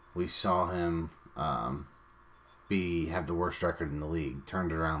 we saw him have the worst record in the league.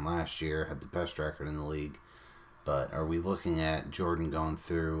 Turned it around last year, had the best record in the league. But are we looking at Jordan going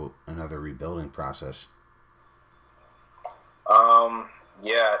through another rebuilding process?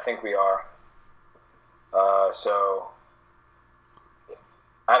 Yeah, I think we are. So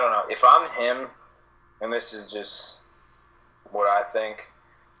I don't know. If I'm him, and this is just what I think,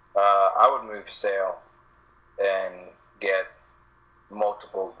 I would move Sale and get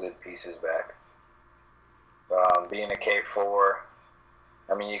multiple good pieces back. Being a K4,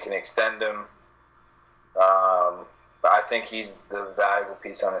 I mean, you can extend him. But I think he's the valuable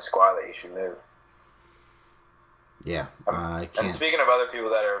piece on his squad that he should move. Yeah, I can't. And speaking of other people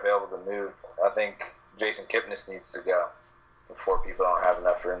that are available to move, I think Jason Kipnis needs to go before people don't have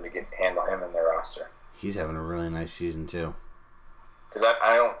enough room to handle him in their roster. He's having a really nice season too. Because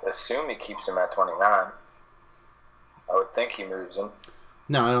I don't assume he keeps him at 29. I would think he moves him.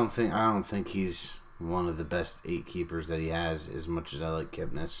 No, I don't think he's one of the best 8 keepers that he has. As much as I like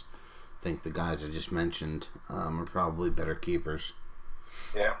Kipnis, I think the guys I just mentioned are probably better keepers.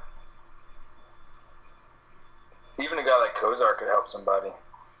 Yeah. Even a guy like Kozar could help somebody.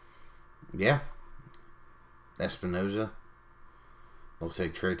 Yeah. Espinoza. Looks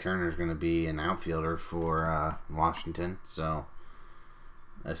like Trey Turner's going to be an outfielder for Washington, so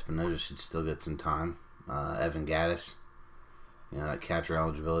Espinoza should still get some time. Evan Gattis. That catcher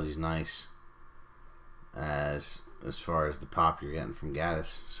eligibility is nice as far as the pop you're getting from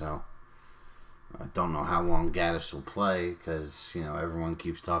Gattis. So I don't know how long Gattis will play because, everyone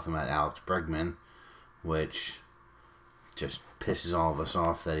keeps talking about Alex Bregman, which just pisses all of us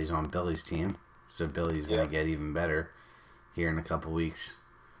off that he's on Billy's team. So Billy's going to get even better here in a couple weeks.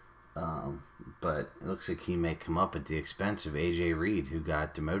 But it looks like he may come up at the expense of A.J. Reed, who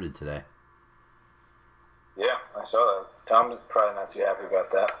got demoted today. Yeah, I saw that. Tom's probably not too happy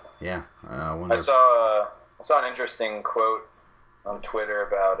about that. Yeah. I saw an interesting quote on Twitter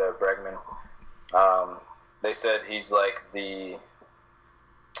about Bregman. They said he's like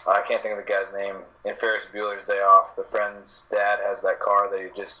I can't think of the guy's name. In Ferris Bueller's Day Off, the friend's dad has that car that he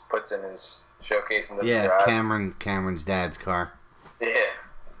just puts in his showcase and doesn't drive. Cameron's dad's car. Yeah.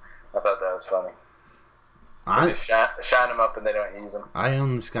 I thought that was funny. They shine him up and they don't use him. I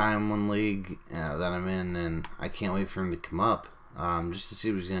own this guy in one league that I'm in, and I can't wait for him to come up just to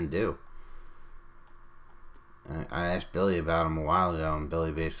see what he's going to do. I asked Billy about him a while ago, and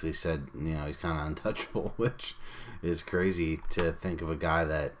Billy basically said, he's kind of untouchable, which is crazy to think of a guy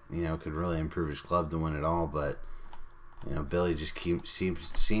that, could really improve his club to win it all. But, Billy just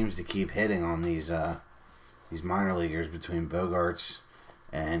seems to keep hitting on these minor leaguers between Bogarts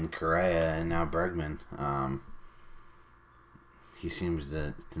and Correa and now Bregman. He seems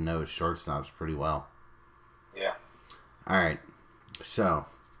to know his shortstops pretty well. Yeah. All right. So,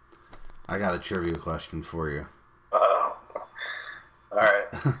 I got a trivia question for you. Uh-oh. All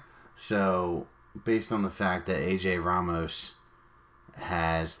right. So, based on the fact that A.J. Ramos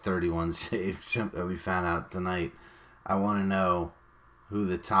has 31 saves that we found out tonight, I want to know who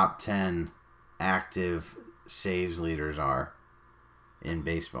the top 10 active saves leaders are in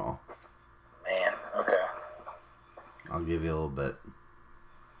baseball. Man, okay. I'll give you a little bit.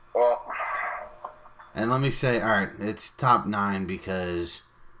 Well, and let me say, all right, it's top 9 because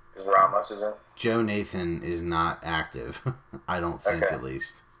Ramos isn't. Joe Nathan is not active. I don't think, at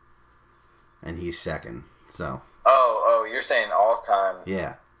least. And he's second, so. Oh, you're saying all time.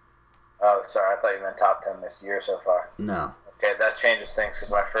 Yeah. Oh, sorry, I thought you meant top 10 this year so far. No. Okay, that changes things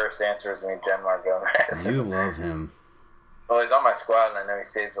because my first answer is going to be Genmar Gomez. You love him. Well, he's on my squad, and I know he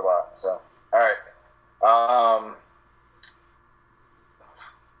saves a lot. So, all right.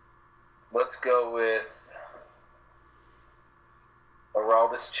 Let's go with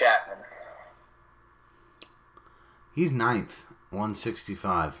Aroldis Chapman. He's 9th,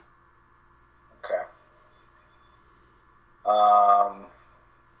 165. Okay.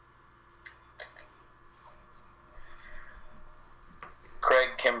 Craig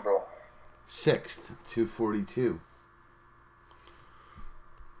Kimbrell. 6th, 242.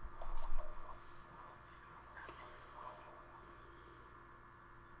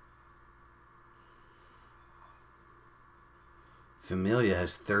 Familia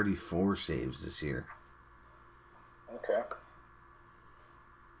has 34 saves this year. Okay.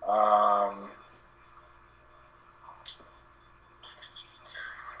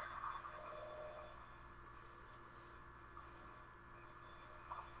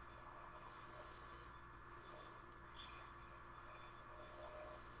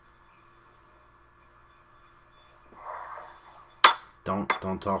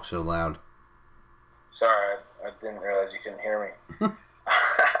 Don't talk so loud. Sorry, I didn't realize you couldn't hear me.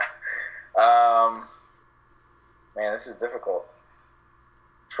 Man, this is difficult.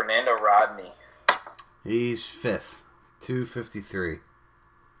 Fernando Rodney. He's 5th, 253.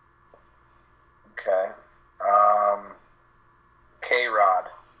 Okay. K-Rod.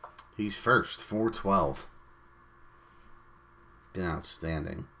 He's 1st, 412. Been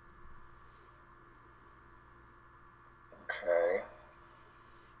outstanding. Okay.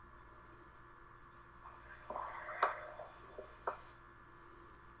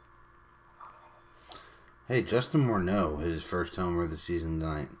 Hey, Justin Morneau hit his first homer of the season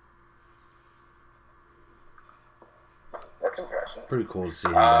tonight. That's impressive. Pretty cool to see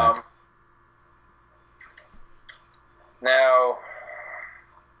him back. Now,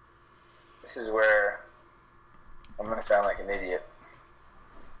 this is where I'm going to sound like an idiot.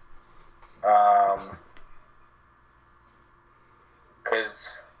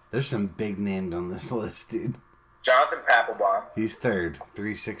 Because There's some big names on this list, dude. Jonathan Papelbon. He's 3rd,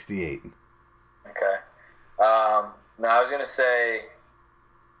 368. Okay. Now, I was going to say...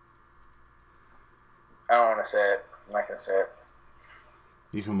 I don't want to say it. I'm not going to say it.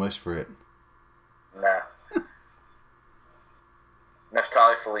 You can whisper it. Nah.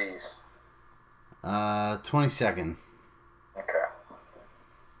 Neftali Feliz. 22nd. Okay.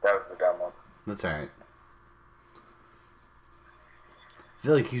 That was the dumb one. That's alright. I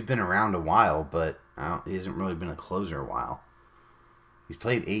feel like he's been around a while, but he hasn't really been a closer a while. He's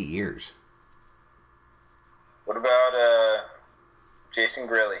played 8 years. What about Jason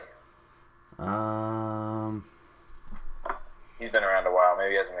Grilly? He's been around a while.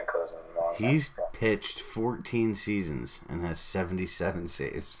 Maybe he hasn't been closing long. He's pitched 14 seasons and has 77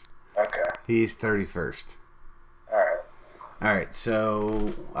 saves. Okay. He's 31st. All right,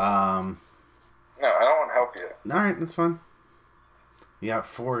 so... No, I don't want to help you. Alright, that's fine. You got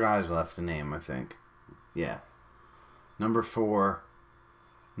 4 guys left to name, I think. Yeah. Number 4,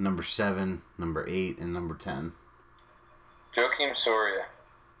 number 7, number 8, and number 10. Joakim Soria.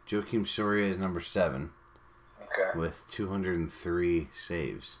 Joakim Soria is number 7. Okay. With 203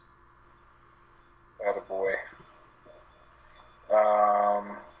 saves. Attaboy.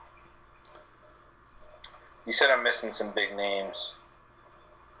 You said I'm missing some big names.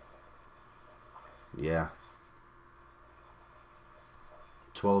 Yeah.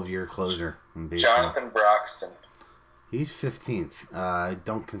 12-year closer in baseball. Jonathan Broxton. He's 15th. I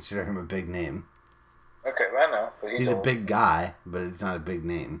don't consider him a big name. Okay, well, I know. But He's a big guy, but it's not a big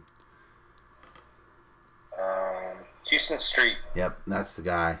name. Houston Street. Yep, that's the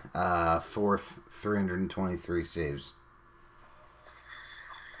guy. 4th, 323 saves.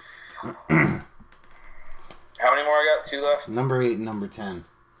 How many more I got? 2 left? Number 8 and number 10.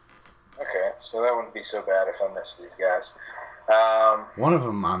 Okay, so that wouldn't be so bad if I missed these guys. One of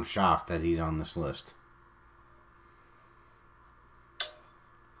them, I'm shocked that he's on this list.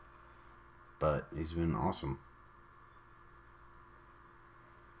 But he's been awesome.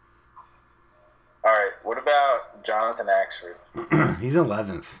 All right, what about Jonathan Axford? He's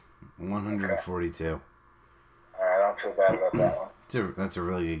 11th, 142. Okay. All right, I don't feel bad about that one. That's a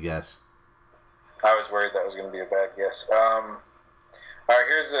really good guess. I was worried that was going to be a bad guess. All right,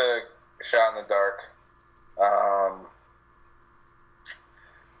 here's a shot in the dark.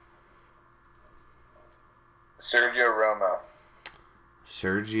 Sergio Romo.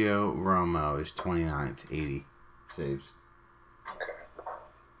 Sergio Romo is 29th, 80 saves. Okay.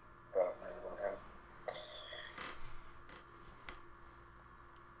 Don't remember him.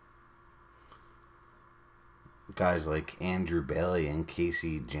 Guys like Andrew Bailey and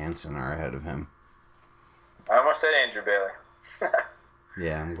Casey Jansen are ahead of him. I almost said Andrew Bailey.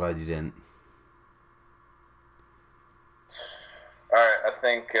 Yeah, I'm glad you didn't. All right, I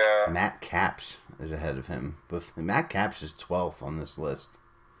think... Matt Capps is ahead of him. Matt Capps is 12th on this list.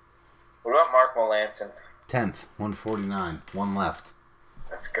 What about Mark Melanson? 10th, 149. One left.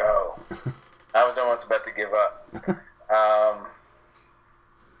 Let's go. I was almost about to give up.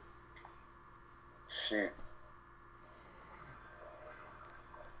 Shoot.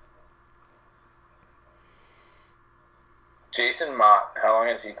 Jason Mott, how long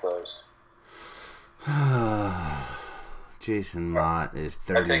has he closed? Jason Mott is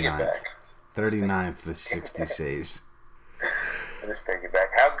I take it 39th. back. 39th with 60 saves. I just take it back.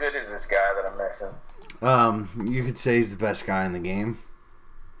 How good is this guy that I'm missing? You could say he's the best guy in the game.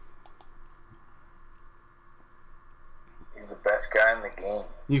 He's the best guy in the game.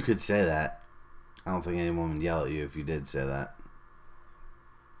 You could say that. I don't think anyone would yell at you if you did say that.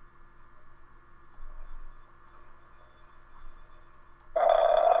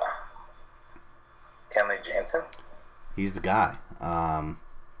 Kenley Jansen? He's the guy. 8th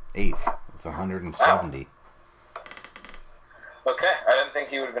with 170. Okay, I didn't think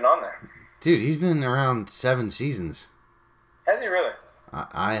he would have been on there. Dude, he's been around 7 seasons. Has he really?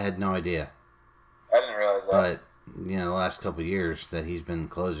 I had no idea. I didn't realize that. But, the last couple of years that he's been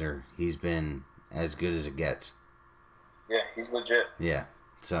closer, he's been as good as it gets. Yeah, he's legit. Yeah.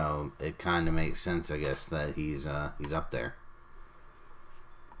 So it kind of makes sense, I guess, that he's up there.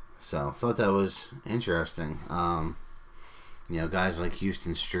 So I thought that was interesting. Guys like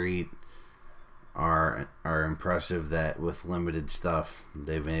Houston Street are impressive that with limited stuff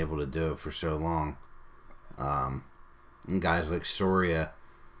they've been able to do it for so long. And guys like Soria,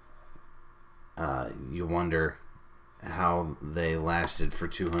 you wonder how they lasted for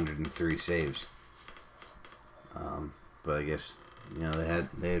 203 saves. But I guess they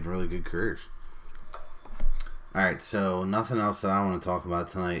had really good careers. All right, so nothing else that I want to talk about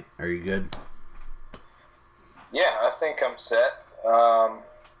tonight. Are you good? Yeah, I think I'm set.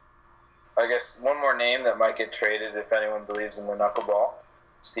 I guess one more name that might get traded if anyone believes in the knuckleball,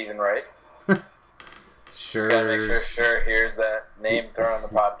 Stephen Wright. Sure. Just gotta make sure here's that name thrown on the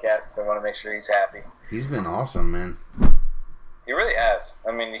podcast, so I want to make sure he's happy. He's been awesome, man. He really has.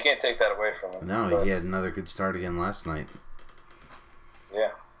 I mean, you can't take that away from him. No, he had another good start again last night.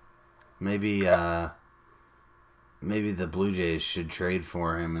 Yeah. Maybe the Blue Jays should trade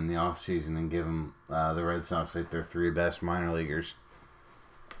for him in the offseason and give him the Red Sox like their 3 best minor leaguers.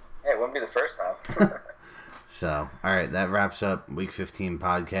 Hey, it wouldn't be the first time. So, all right, that wraps up Week 15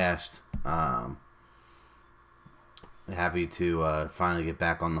 podcast. Happy to finally get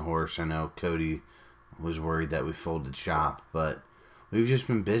back on the horse. I know Cody was worried that we folded shop, but we've just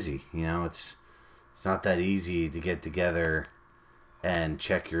been busy. It's not that easy to get together and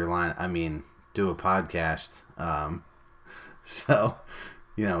check your line. I mean, do a podcast. So,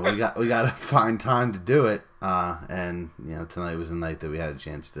 we got to find time to do it. And tonight was the night that we had a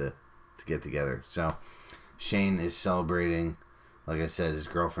chance to get together. So, Shane is celebrating, like I said, his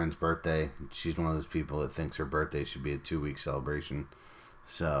girlfriend's birthday. She's one of those people that thinks her birthday should be a 2-week celebration.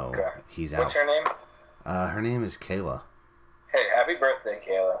 So, he's out. What's her name? Her name is Kayla. Hey, happy birthday,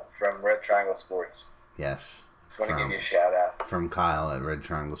 Kayla, from Red Triangle Sports. Yes. Just want to give you a shout out. From Kyle at Red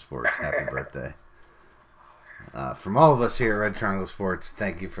Triangle Sports. Happy birthday. From all of us here at Red Triangle Sports,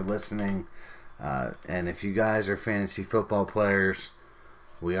 thank you for listening. And if you guys are fantasy football players,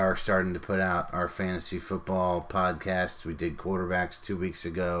 we are starting to put out our fantasy football podcast. We did quarterbacks 2 weeks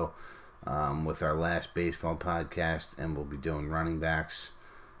ago with our last baseball podcast, and we'll be doing running backs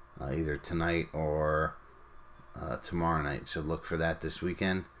either tonight or tomorrow night. So look for that this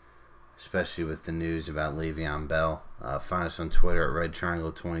weekend, especially with the news about Le'Veon Bell. Find us on Twitter at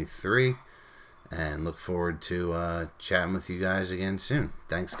RedTriangle23, and look forward to chatting with you guys again soon.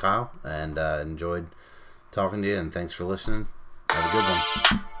 Thanks, Kyle, and enjoyed talking to you, and thanks for listening. Have a good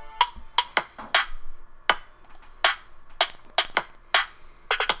one.